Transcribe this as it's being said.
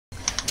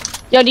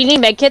Yo, do you need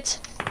med kits?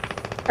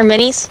 Or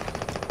minis?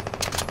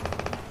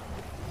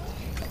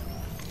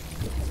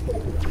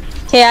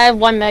 Okay, I have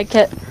one med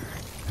kit.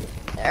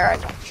 There, I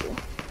got you.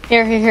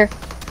 Here.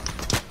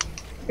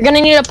 You're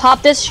gonna need to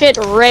pop this shit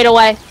right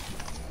away.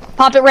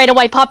 Pop it right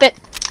away, pop it.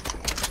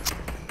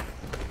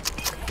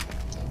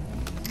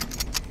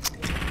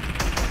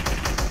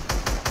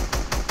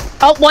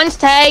 Oh, one's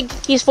tagged.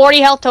 He's 40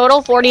 health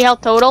total, 40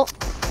 health total.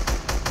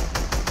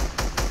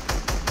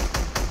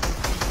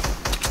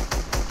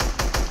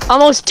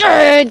 Almost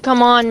dead!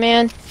 Come on,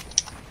 man.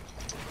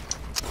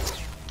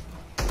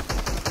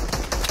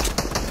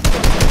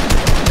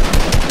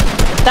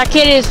 That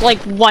kid is like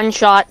one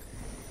shot.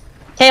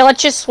 Okay,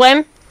 let's just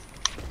swim.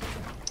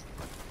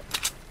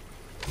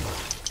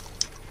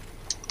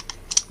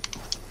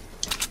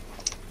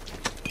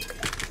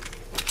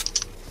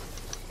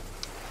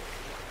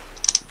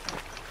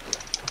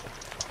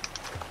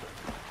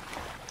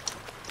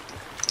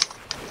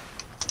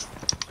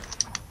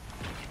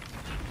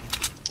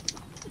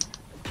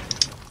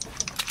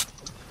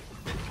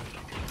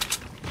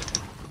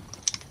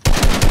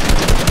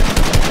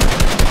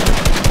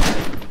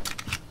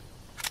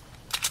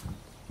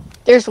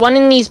 There's one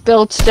in these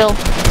builds still.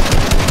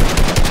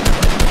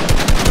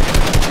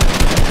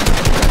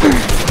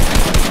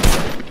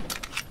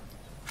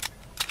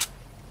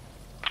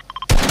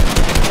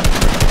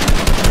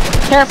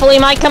 Careful, he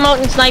might come out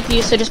and snipe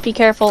you, so just be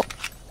careful.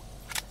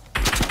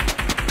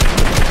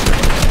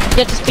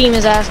 Get to beam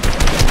his ass.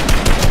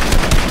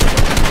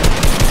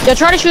 Yo,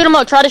 try to shoot him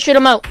out, try to shoot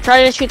him out.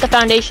 Try to shoot the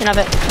foundation of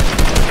it.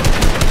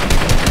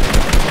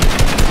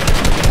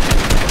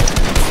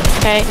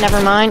 Okay,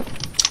 never mind.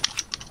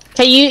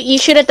 Okay, you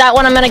shoot at that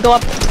one. I'm gonna go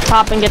up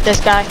top and get this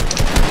guy.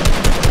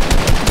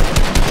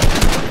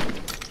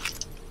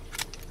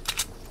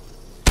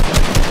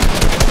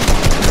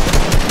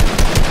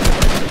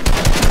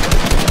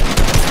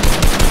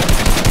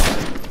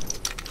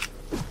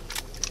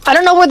 I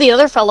don't know where the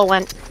other fellow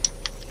went.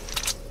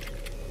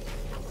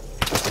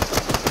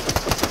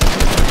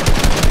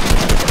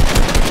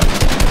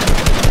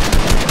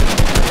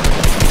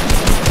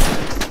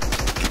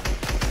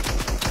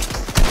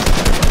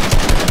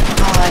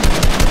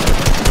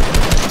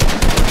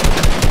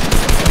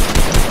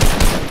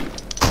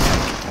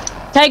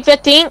 Tag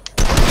 15.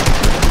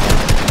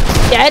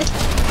 Dead.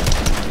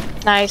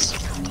 Nice.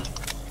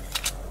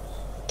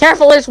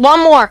 Careful, there's one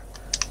more.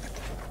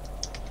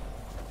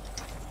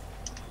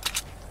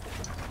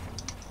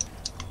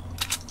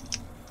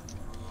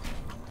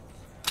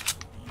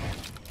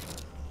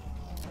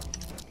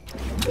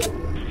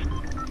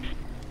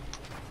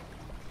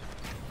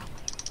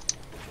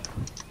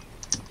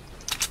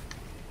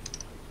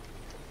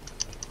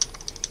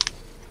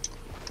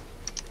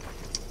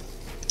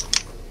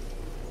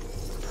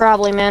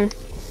 Probably, man.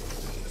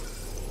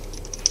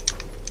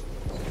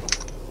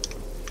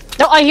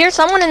 No, I hear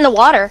someone in the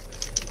water.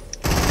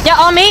 Yeah,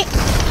 on me.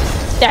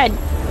 Dead.